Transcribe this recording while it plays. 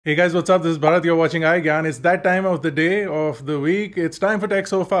Hey guys, what's up? This is Bharat. You're watching iGyan. It's that time of the day, of the week. It's time for Tech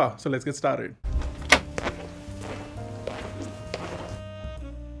Sofa. So let's get started.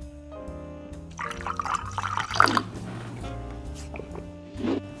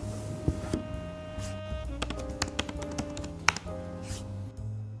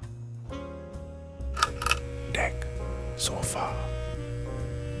 Tech Sofa.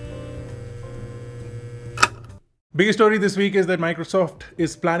 Biggest story this week is that Microsoft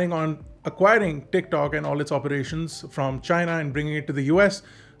is planning on acquiring TikTok and all its operations from China and bringing it to the US.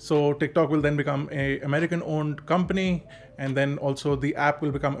 So TikTok will then become an American-owned company, and then also the app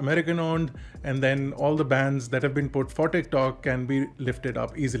will become American-owned, and then all the bans that have been put for TikTok can be lifted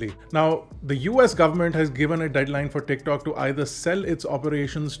up easily. Now, the US government has given a deadline for TikTok to either sell its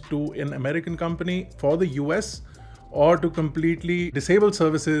operations to an American company for the US or to completely disable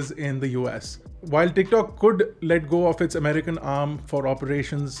services in the US. While TikTok could let go of its American arm for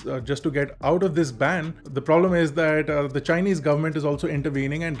operations just to get out of this ban, the problem is that the Chinese government is also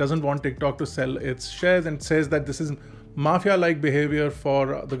intervening and doesn't want TikTok to sell its shares, and says that this is mafia-like behavior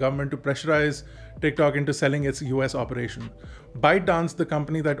for the government to pressurize TikTok into selling its US operation. ByteDance, the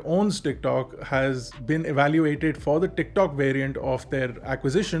company that owns TikTok, has been evaluated for the TikTok variant of their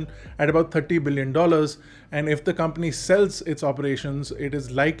acquisition at about $30 billion. And if the company sells its operations, it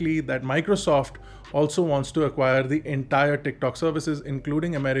is likely that Microsoft also wants to acquire the entire TikTok services,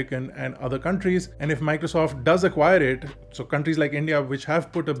 including American and other countries. And if Microsoft does acquire it, so countries like India, which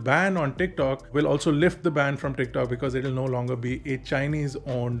have put a ban on TikTok, will also lift the ban from TikTok because it will no longer be a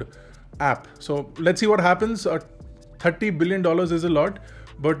Chinese-owned app. So let's see what happens. $30 billion is a lot,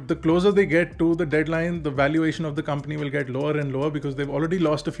 but the closer they get to the deadline, the valuation of the company will get lower and lower because they've already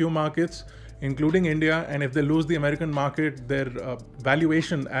lost a few markets, including India. And if they lose the American market, their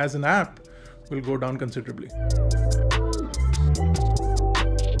valuation as an app will go down considerably.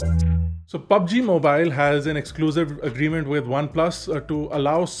 So PubG Mobile has an exclusive agreement with OnePlus to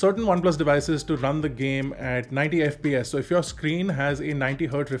allow certain OnePlus devices to run the game at 90 FPS. So if your screen has a 90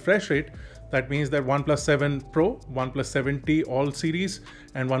 Hz refresh rate, that means that OnePlus 7 Pro, OnePlus 7T All Series,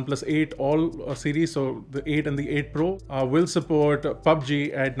 and OnePlus 8 All Series, so the 8 and the 8 Pro, will support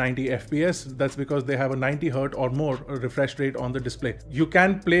PUBG at 90 FPS. That's because they have a 90 Hz or more refresh rate on the display. You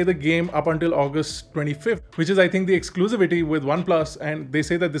can play the game up until August 25th, which is, I think, the exclusivity with OnePlus, and they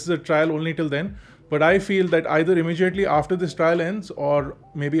say that this is a trial only till then. But I feel that either immediately after this trial ends or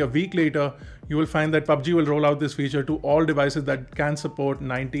maybe a week later, you will find that PUBG will roll out this feature to all devices that can support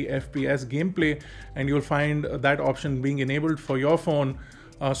 90 FPS gameplay, and you'll find that option being enabled for your phone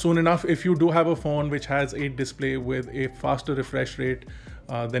soon enough if you do have a phone which has a display with a faster refresh rate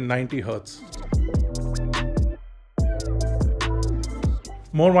than 90 Hz.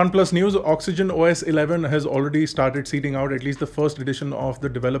 More OnePlus news. Oxygen OS 11 has already started seeding out at least the first edition of the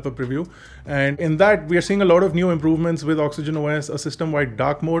developer preview. And in that, we are seeing a lot of new improvements with Oxygen OS, a system-wide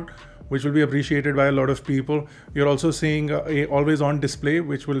dark mode, which will be appreciated by a lot of people. You're also seeing a always-on display,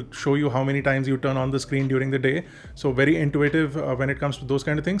 which will show you how many times you turn on the screen during the day. So very intuitive when it comes to those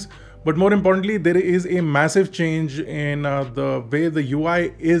kind of things. But more importantly, there is a massive change in the way the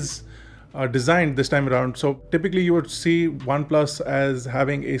UI is designed this time around. So typically you would see OnePlus as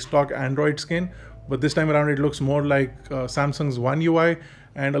having a stock Android skin, but this time around it looks more like Samsung's One UI,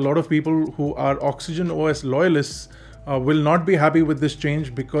 and a lot of people who are Oxygen OS loyalists will not be happy with this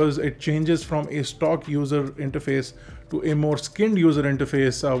change because it changes from a stock user interface to a more skinned user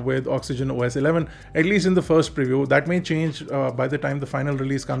interface with Oxygen OS 11, at least in the first preview. That may change by the time the final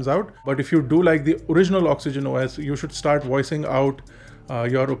release comes out. But if you do like the original Oxygen OS, you should start voicing out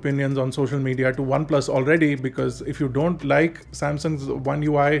your opinions on social media to OnePlus already, because if you don't like Samsung's One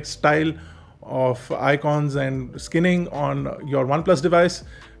UI style of icons and skinning on your OnePlus device,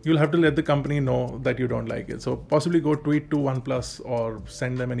 you'll have to let the company know that you don't like it. So possibly go tweet to OnePlus or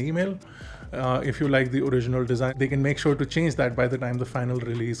send them an email. If you like the original design, they can make sure to change that by the time the final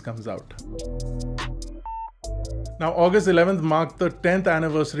release comes out. Now, August 11th marked the 10th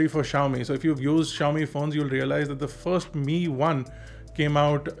anniversary for Xiaomi. So if you've used Xiaomi phones, you'll realize that the first Mi 1 came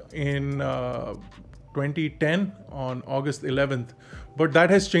out in 2010 on August 11th. But that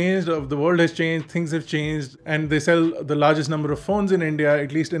has changed, the world has changed, things have changed, and they sell the largest number of phones in India,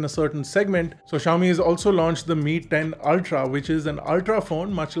 at least in a certain segment. So Xiaomi has also launched the Mi 10 Ultra, which is an ultra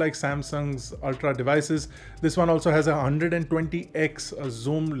phone, much like Samsung's Ultra devices. This one also has a 120x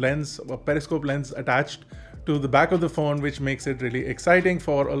zoom lens, a periscope lens attached to the back of the phone, which makes it really exciting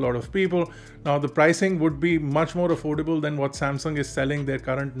for a lot of people. Now, the pricing would be much more affordable than what Samsung is selling their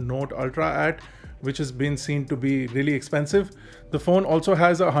current Note Ultra at, which has been seen to be really expensive. The phone also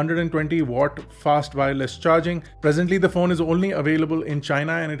has a 120 watt fast wireless charging. Presently, the phone is only available in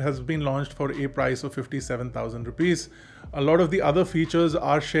China and it has been launched for a price of 57,000 rupees. A lot of the other features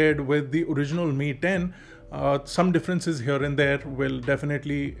are shared with the original Mi 10. Some differences here and there will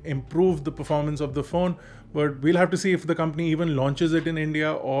definitely improve the performance of the phone, but we'll have to see if the company even launches it in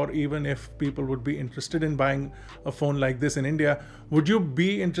India, or even if people would be interested in buying a phone like this in India. Would you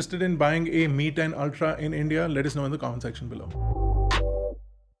be interested in buying a Mi 10 Ultra in India? Let us know in the comment section below.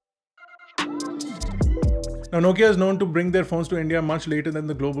 Now, Nokia is known to bring their phones to India much later than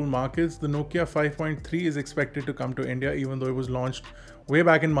the global markets. The Nokia 5.3 is expected to come to India, even though it was launched way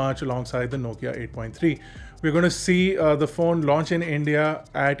back in March alongside the Nokia 8.3. We're going to see the phone launch in India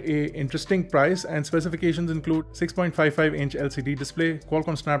at an interesting price, and specifications include 6.55-inch LCD display,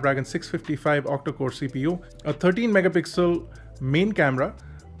 Qualcomm Snapdragon 655 octa-core CPU, a 13 megapixel main camera,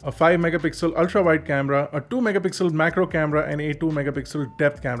 a 5 megapixel ultra wide camera, a 2 megapixel macro camera, and a 2 megapixel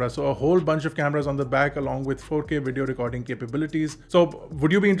depth camera. So a whole bunch of cameras on the back, along with 4K video recording capabilities. So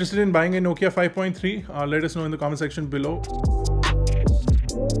would you be interested in buying a Nokia 5.3? Let us know in the comment section below.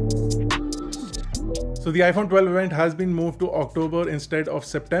 So the iPhone 12 event has been moved to October instead of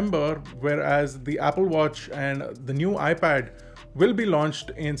September, whereas the Apple Watch and the new iPad will be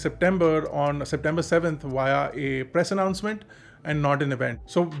launched in September, on September 7th, via a press announcement and not an event.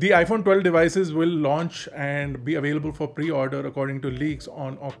 So the iPhone 12 devices will launch and be available for pre-order according to leaks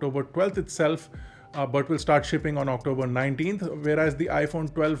on October 12th itself, but will start shipping on October 19th, whereas the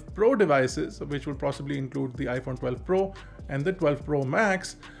iPhone 12 Pro devices, which will possibly include the iPhone 12 Pro and the 12 Pro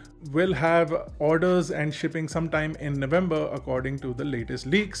Max, will have orders and shipping sometime in November according to the latest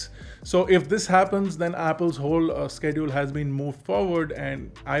leaks. So if this happens, then Apple's whole schedule has been moved forward,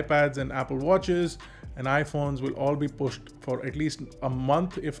 and iPads and Apple Watches and iPhones will all be pushed for at least a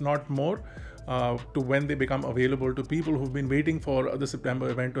month, if not more, to when they become available to people who've been waiting for the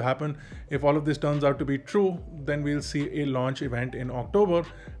September event to happen. If all of this turns out to be true, then we'll see a launch event in October,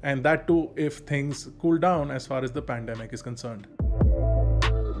 and that too if things cool down as far as the pandemic is concerned.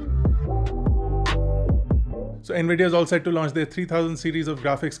 So Nvidia is all set to launch their 3000 series of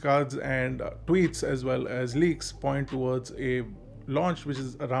graphics cards, and tweets as well as leaks point towards a launch which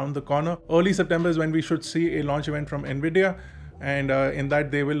is around the corner. Early September is when we should see a launch event from Nvidia, and in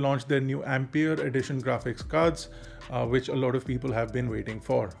that they will launch their new Ampere edition graphics cards, which a lot of people have been waiting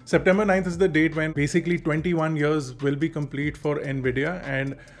for. September 9th is the date when basically 21 years will be complete for Nvidia,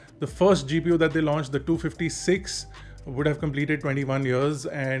 and the first GPU that they launched, the 256, would have completed 21 years.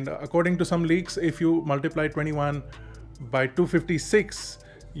 And according to some leaks, if you multiply 21 by 256,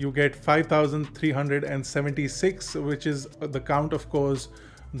 you get 5,376, which is the count of cores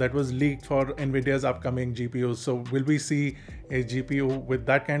that was leaked for Nvidia's upcoming GPUs. So will we see a GPU with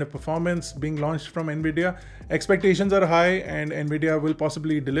that kind of performance being launched from Nvidia? Expectations are high, and Nvidia will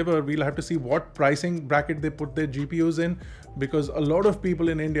possibly deliver. We'll have to see what pricing bracket they put their GPUs in, because a lot of people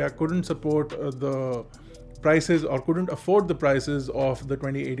in India couldn't support the prices or couldn't afford the prices of the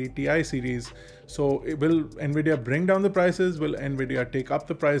 2080 Ti series. So will Nvidia bring down the prices? Will Nvidia take up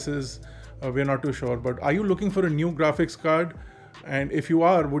the prices? We're not too sure. But are you looking for a new graphics card? And if you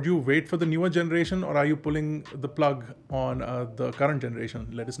are, would you wait for the newer generation, or are you pulling the plug on the current generation?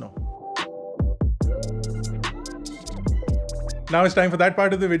 Let us know. Now it's time for that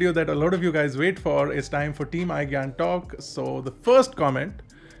part of the video that a lot of you guys wait for. It's time for Team iGyan Talk. So the first comment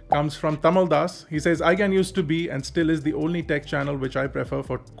comes from Tamal Das. He says, iGyan used to be and still is the only tech channel which I prefer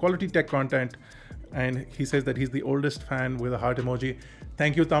for quality tech content. And he says that he's the oldest fan with a heart emoji.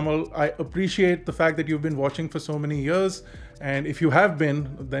 Thank you, Tamal. I appreciate the fact that you've been watching for so many years. And if you have been,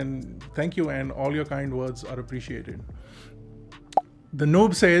 then thank you, and all your kind words are appreciated. The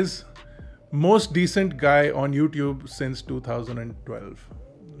Noob says, most decent guy on YouTube since 2012.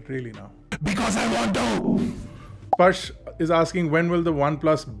 Really now? Because I want to. Parsh is asking, when will the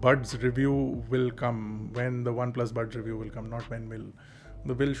OnePlus Buds review will come? When the OnePlus Buds review will come, not when will.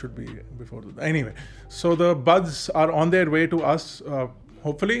 The bill should be before the... Anyway, so the Buds are on their way to us,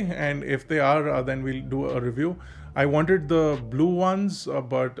 hopefully. And if they are, then we'll do a review. I wanted the blue ones,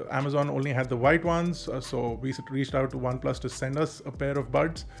 but Amazon only had the white ones. So we reached out to OnePlus to send us a pair of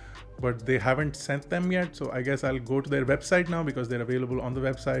Buds, but they haven't sent them yet. So I guess I'll go to their website now, because they're available on the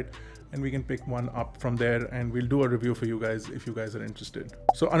website, and we can pick one up from there, and we'll do a review for you guys if you guys are interested.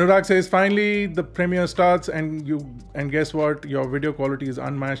 So Anurag says, finally the premiere starts, and guess what? Your video quality is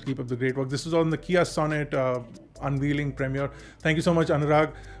unmatched. Keep up the great work. This was on the Kia Sonet unveiling premiere. Thank you so much,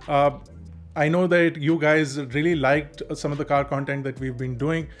 Anurag. I know that you guys really liked some of the car content that we've been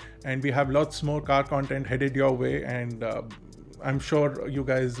doing, and we have lots more car content headed your way, and I'm sure you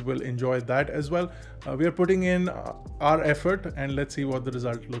guys will enjoy that as well. We are putting in our effort, and let's see what the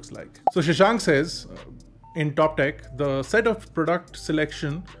result looks like. So Shashank says, in Top Tech, the set of product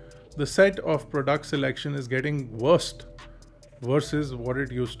selection is getting worse versus what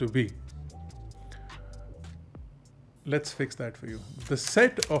it used to be. Let's fix that for you. The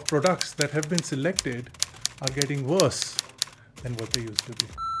set of products that have been selected are getting worse than what they used to be.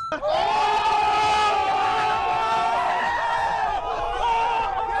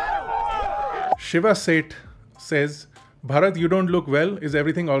 Shiva Seth says, Bharat, you don't look well. Is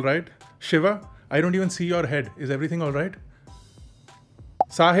everything all right? Shiva, I don't even see your head. Is everything all right?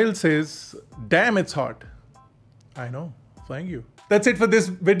 Sahil says, damn, it's hot. I know. Thank you. That's it for this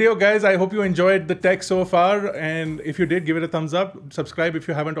video, guys. I hope you enjoyed the tech so far. And if you did, give it a thumbs up. Subscribe if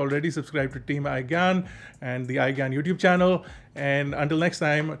you haven't already. Subscribe to Team iGyan and the iGyan YouTube channel. And until next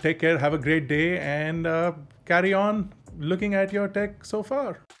time, take care. Have a great day and carry on looking at your tech so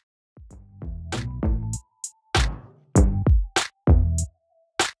far.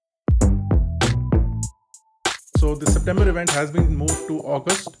 So the September event has been moved to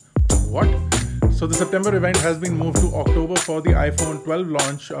August. What? So the September event has been moved to October for the iPhone 12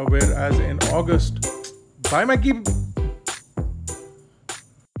 launch, whereas in August, buy my key.